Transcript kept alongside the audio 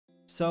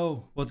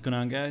So, what's going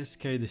on guys,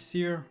 Kaid is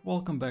here,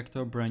 welcome back to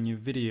a brand new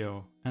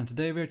video, and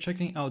today we're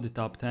checking out the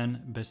top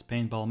 10 best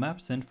paintball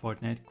maps in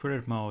Fortnite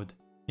Creative mode.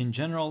 In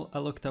general, I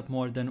looked up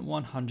more than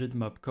 100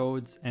 map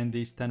codes and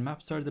these 10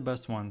 maps are the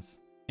best ones.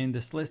 In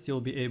this list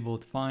you'll be able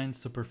to find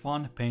super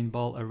fun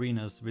paintball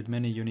arenas with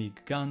many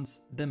unique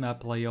guns, the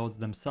map layouts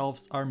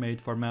themselves are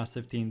made for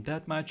massive team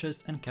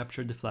deathmatches and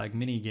capture the flag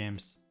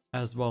minigames.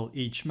 As well,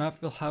 each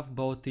map will have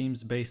both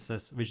teams'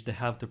 bases, which they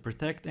have to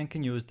protect and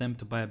can use them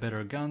to buy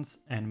better guns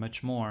and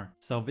much more.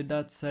 So with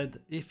that said,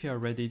 if you are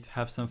ready to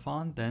have some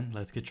fun, then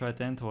let's get right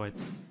into it.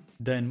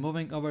 Then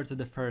moving over to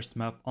the first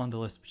map on the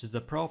list, which is a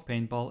pro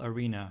paintball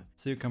arena.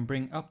 So you can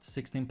bring up to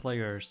 16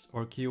 players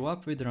or queue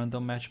up with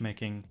random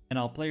matchmaking, and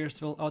all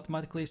players will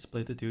automatically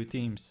split to 2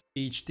 teams.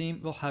 Each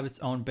team will have its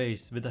own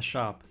base with a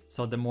shop,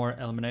 so the more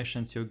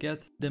eliminations you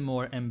get, the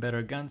more and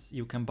better guns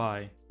you can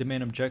buy. The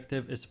main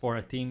objective is for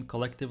a team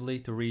collectively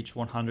to reach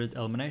 100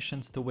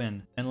 eliminations to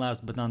win. And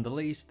last but not the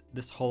least,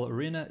 this whole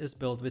arena is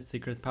built with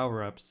secret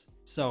power-ups.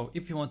 So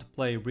if you want to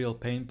play real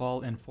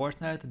paintball in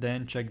Fortnite,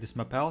 then check this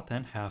map out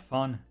and have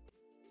fun.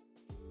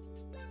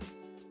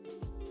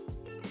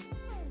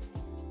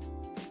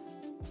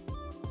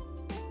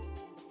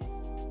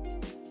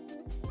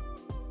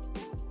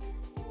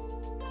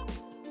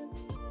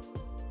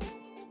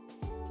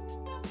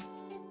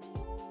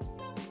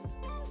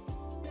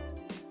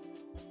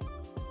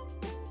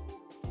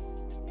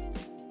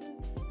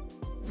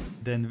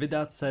 Then with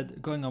that said,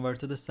 going over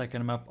to the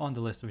second map on the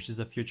list, which is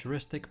a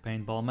futuristic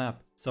paintball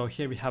map. So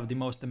here we have the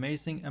most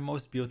amazing and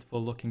most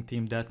beautiful looking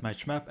team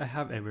deathmatch map I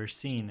have ever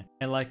seen.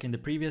 And like in the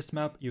previous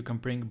map, you can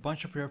bring a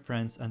bunch of your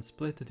friends and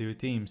split to 2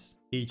 teams.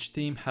 Each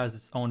team has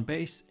its own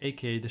base,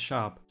 aka the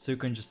shop, so you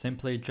can just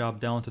simply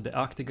drop down to the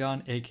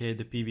octagon, aka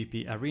the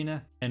PvP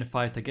arena, and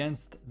fight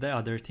against the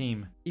other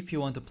team. If you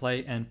want to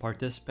play and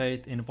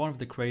participate in one of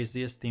the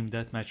craziest team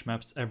deathmatch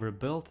maps ever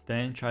built,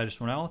 then try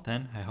this one out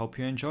and I hope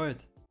you enjoy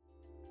it.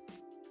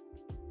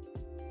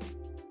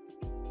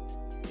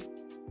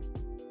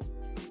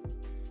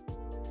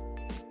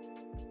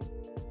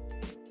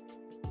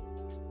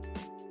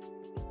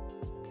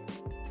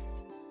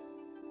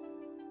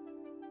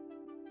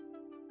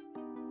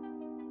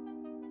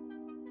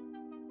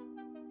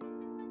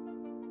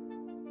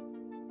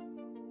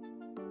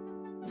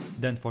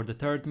 Then for the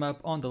third map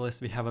on the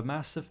list we have a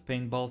massive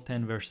paintball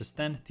 10 vs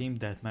 10 team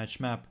deathmatch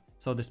map.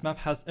 So this map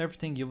has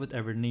everything you would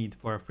ever need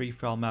for a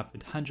free-for-all map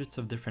with hundreds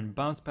of different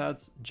bounce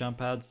pads, jump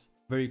pads,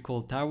 very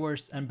cool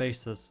towers and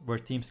bases where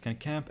teams can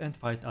camp and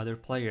fight other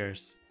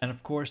players. And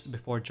of course,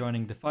 before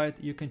joining the fight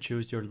you can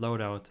choose your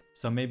loadout.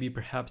 So maybe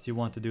perhaps you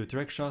want to do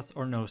trick shots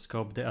or no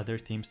scope the other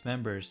team's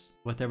members.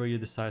 Whatever you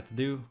decide to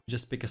do,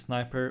 just pick a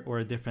sniper or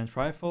a different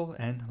rifle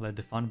and let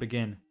the fun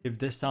begin. If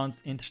this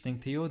sounds interesting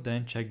to you,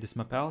 then check this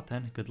map out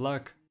and good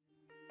luck.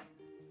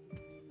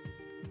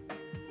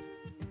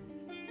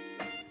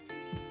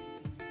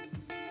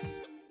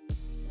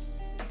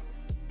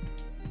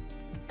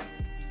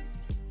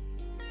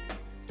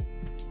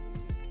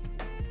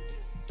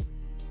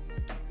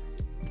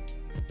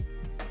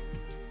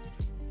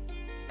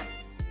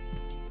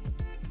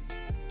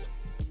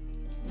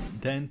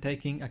 Then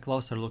taking a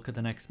closer look at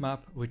the next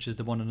map, which is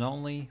the one and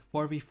only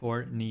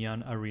 4v4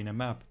 Neon Arena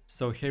map.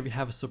 So here we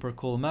have a super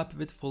cool map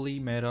with fully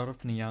made out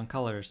of neon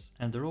colors,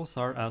 and the rules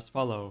are as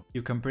follow.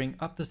 You can bring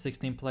up to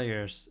 16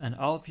 players and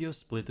all of you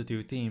split to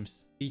 2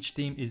 teams. Each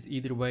team is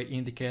either way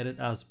indicated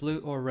as blue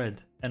or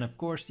red, and of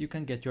course you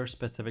can get your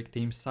specific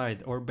team's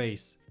side or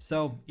base.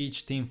 So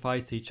each team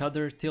fights each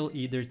other till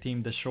either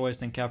team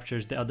destroys and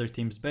captures the other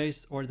team's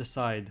base or the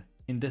side.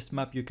 In this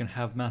map you can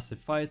have massive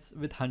fights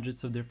with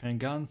hundreds of different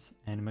guns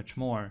and much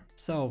more.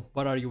 So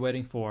what are you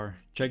waiting for?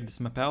 Check this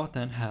map out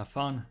and have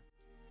fun.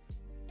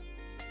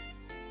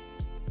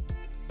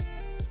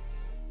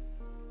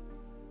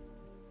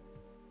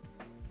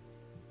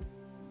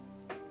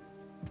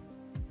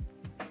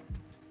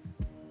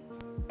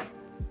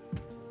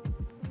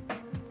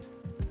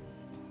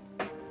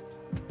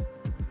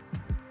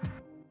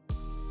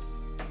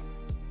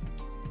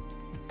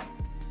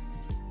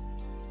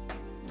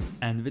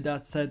 And with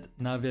that said,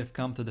 now we have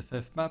come to the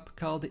 5th map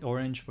called the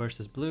Orange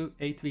vs Blue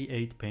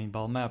 8v8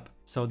 paintball map.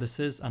 So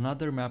this is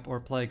another map or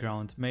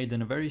playground made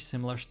in a very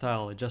similar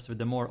style, just with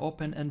a more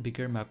open and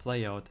bigger map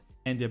layout.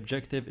 And the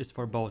objective is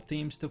for both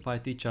teams to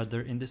fight each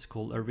other in this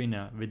cool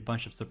arena with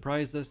bunch of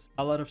surprises,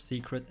 a lot of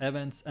secret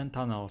events and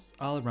tunnels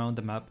all around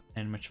the map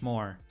and much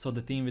more. So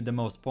the team with the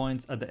most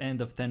points at the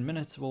end of 10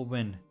 minutes will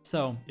win.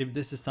 So if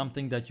this is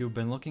something that you've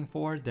been looking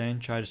for, then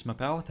try this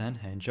map out and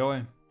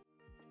enjoy.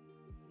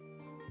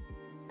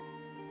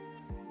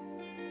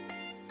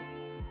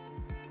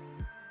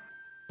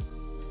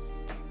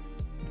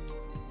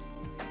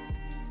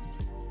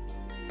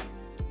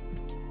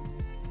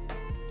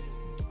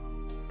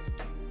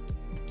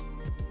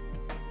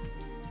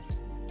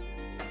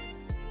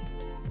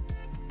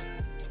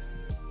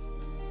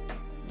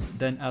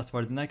 Then as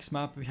for the next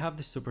map, we have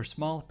the super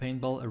small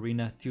paintball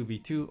arena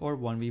 2v2 or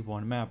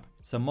 1v1 map.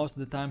 So most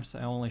of the times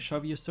I only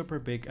show you super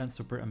big and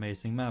super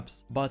amazing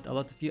maps, but a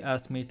lot of you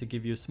ask me to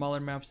give you smaller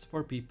maps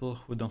for people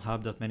who don't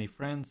have that many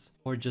friends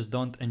or just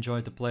don't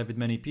enjoy to play with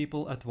many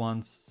people at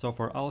once. So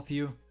for all of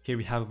you, here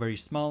we have a very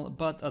small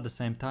but at the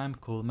same time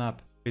cool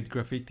map with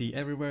graffiti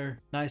everywhere,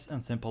 nice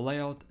and simple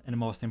layout, and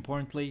most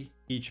importantly,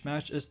 each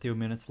match is 2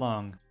 minutes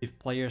long. If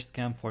players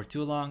camp for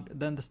too long,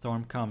 then the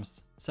storm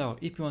comes. So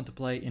if you want to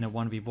play in a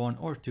 1v1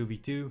 or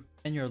 2v2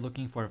 and you're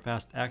looking for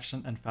fast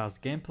action and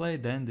fast gameplay,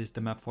 then this is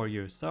the map for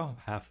you, so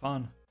have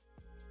fun.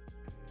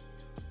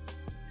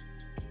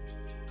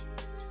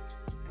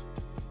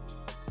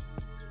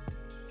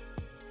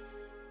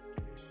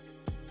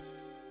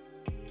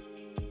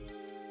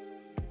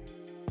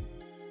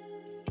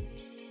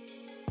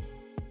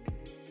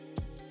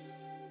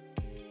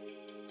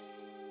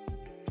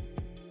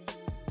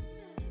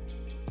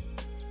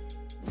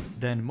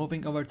 Then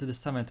moving over to the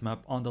 7th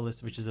map on the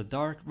list, which is a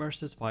dark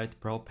versus white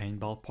pro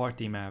paintball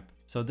party map.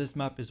 So this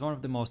map is one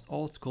of the most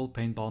old school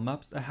paintball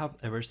maps I have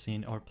ever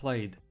seen or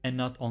played. And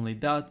not only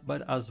that,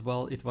 but as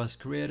well it was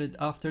created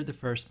after the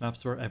first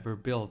maps were ever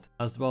built.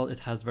 As well it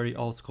has very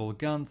old school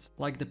guns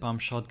like the pump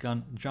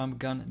shotgun, drum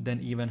gun,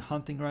 then even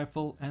hunting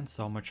rifle and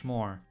so much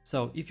more.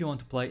 So if you want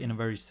to play in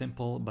a very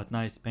simple but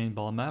nice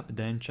paintball map,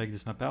 then check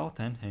this map out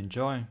and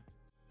enjoy.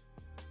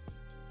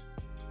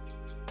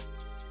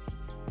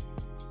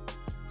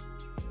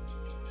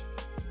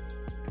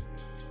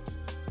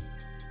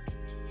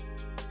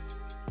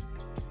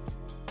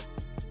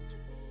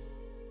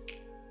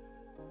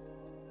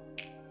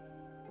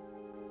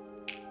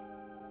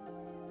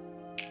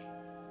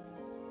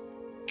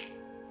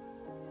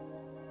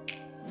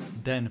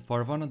 Then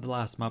for one of the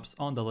last maps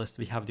on the list,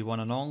 we have the one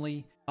and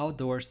only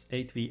Outdoors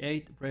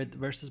 8v8 red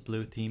versus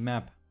blue team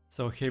map.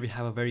 So here we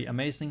have a very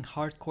amazing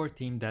hardcore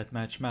team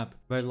deathmatch map,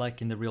 where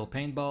like in the real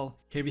paintball,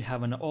 here we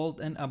have an old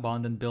and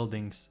abandoned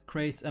buildings,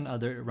 crates and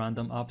other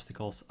random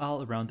obstacles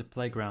all around the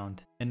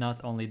playground. And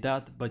not only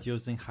that, but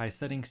using high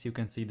settings you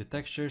can see the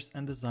textures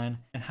and design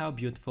and how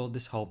beautiful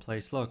this whole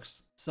place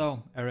looks.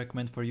 So I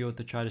recommend for you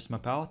to try this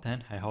map out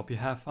and I hope you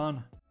have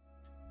fun.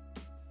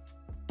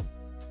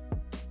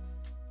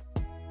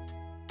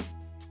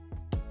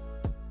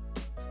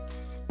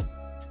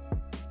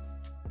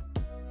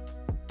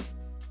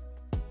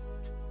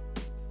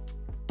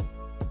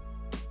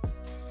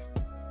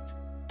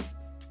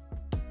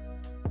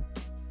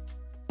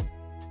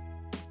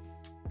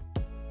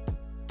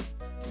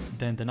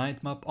 Then the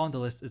 9th map on the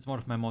list is one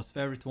of my most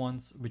favorite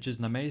ones, which is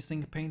an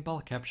amazing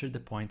paintball capture the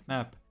point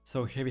map.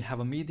 So here we have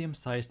a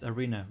medium-sized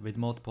arena with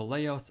multiple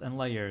layouts and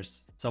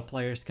layers, so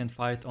players can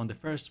fight on the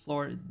first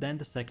floor, then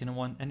the second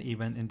one, and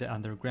even in the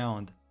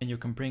underground. And you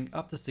can bring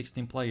up to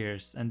 16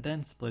 players and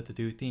then split the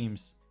two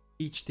teams.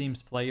 Each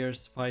team's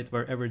players fight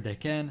wherever they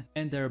can,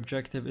 and their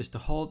objective is to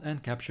hold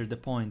and capture the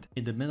point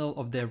in the middle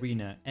of the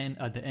arena,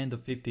 and at the end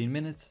of 15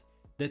 minutes,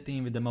 the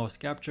team with the most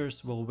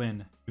captures will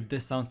win. If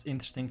this sounds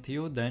interesting to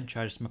you, then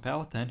try this map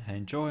out and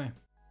enjoy.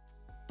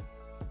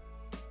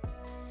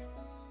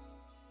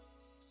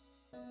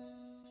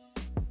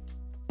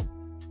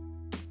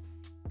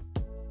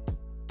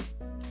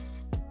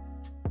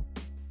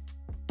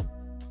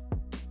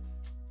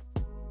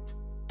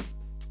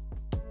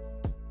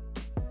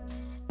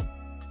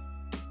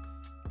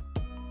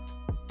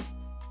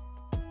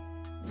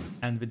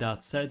 And with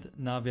that said,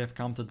 now we have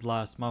come to the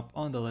last map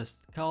on the list,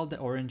 called the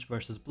Orange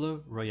vs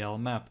Blue Royale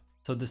map.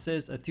 So this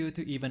is a 2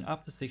 to even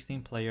up to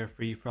 16 player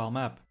free-for-all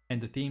map, and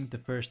the team the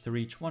first to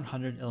reach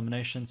 100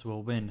 eliminations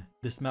will win.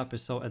 This map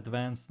is so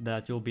advanced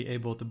that you'll be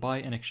able to buy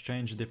and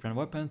exchange different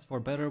weapons for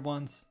better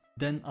ones,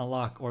 then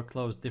unlock or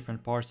close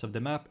different parts of the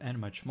map and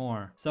much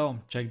more. So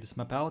check this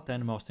map out,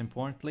 and most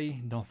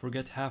importantly, don't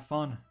forget to have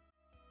fun.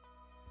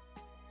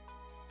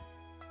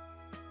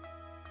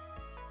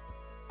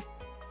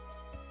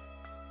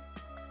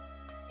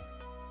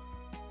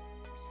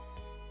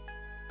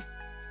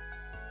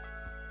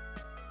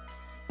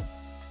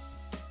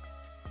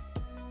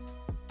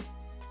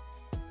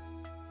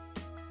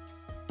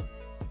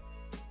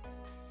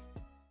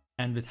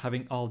 And with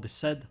having all this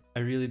said, I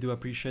really do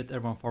appreciate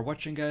everyone for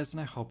watching, guys,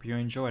 and I hope you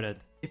enjoyed it.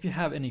 If you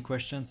have any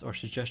questions or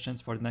suggestions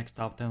for the next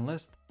top 10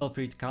 list, feel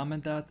free to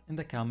comment that in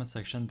the comment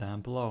section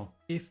down below.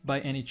 If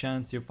by any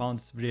chance you found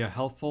this video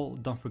helpful,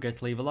 don't forget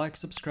to leave a like,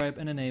 subscribe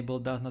and enable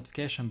that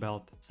notification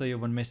bell so you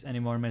won't miss any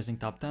more amazing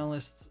top 10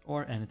 lists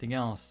or anything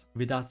else.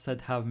 With that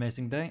said, have an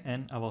amazing day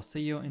and I will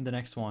see you in the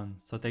next one.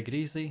 So take it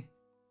easy.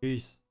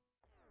 Peace.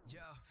 Yo,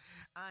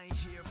 I ain't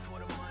here for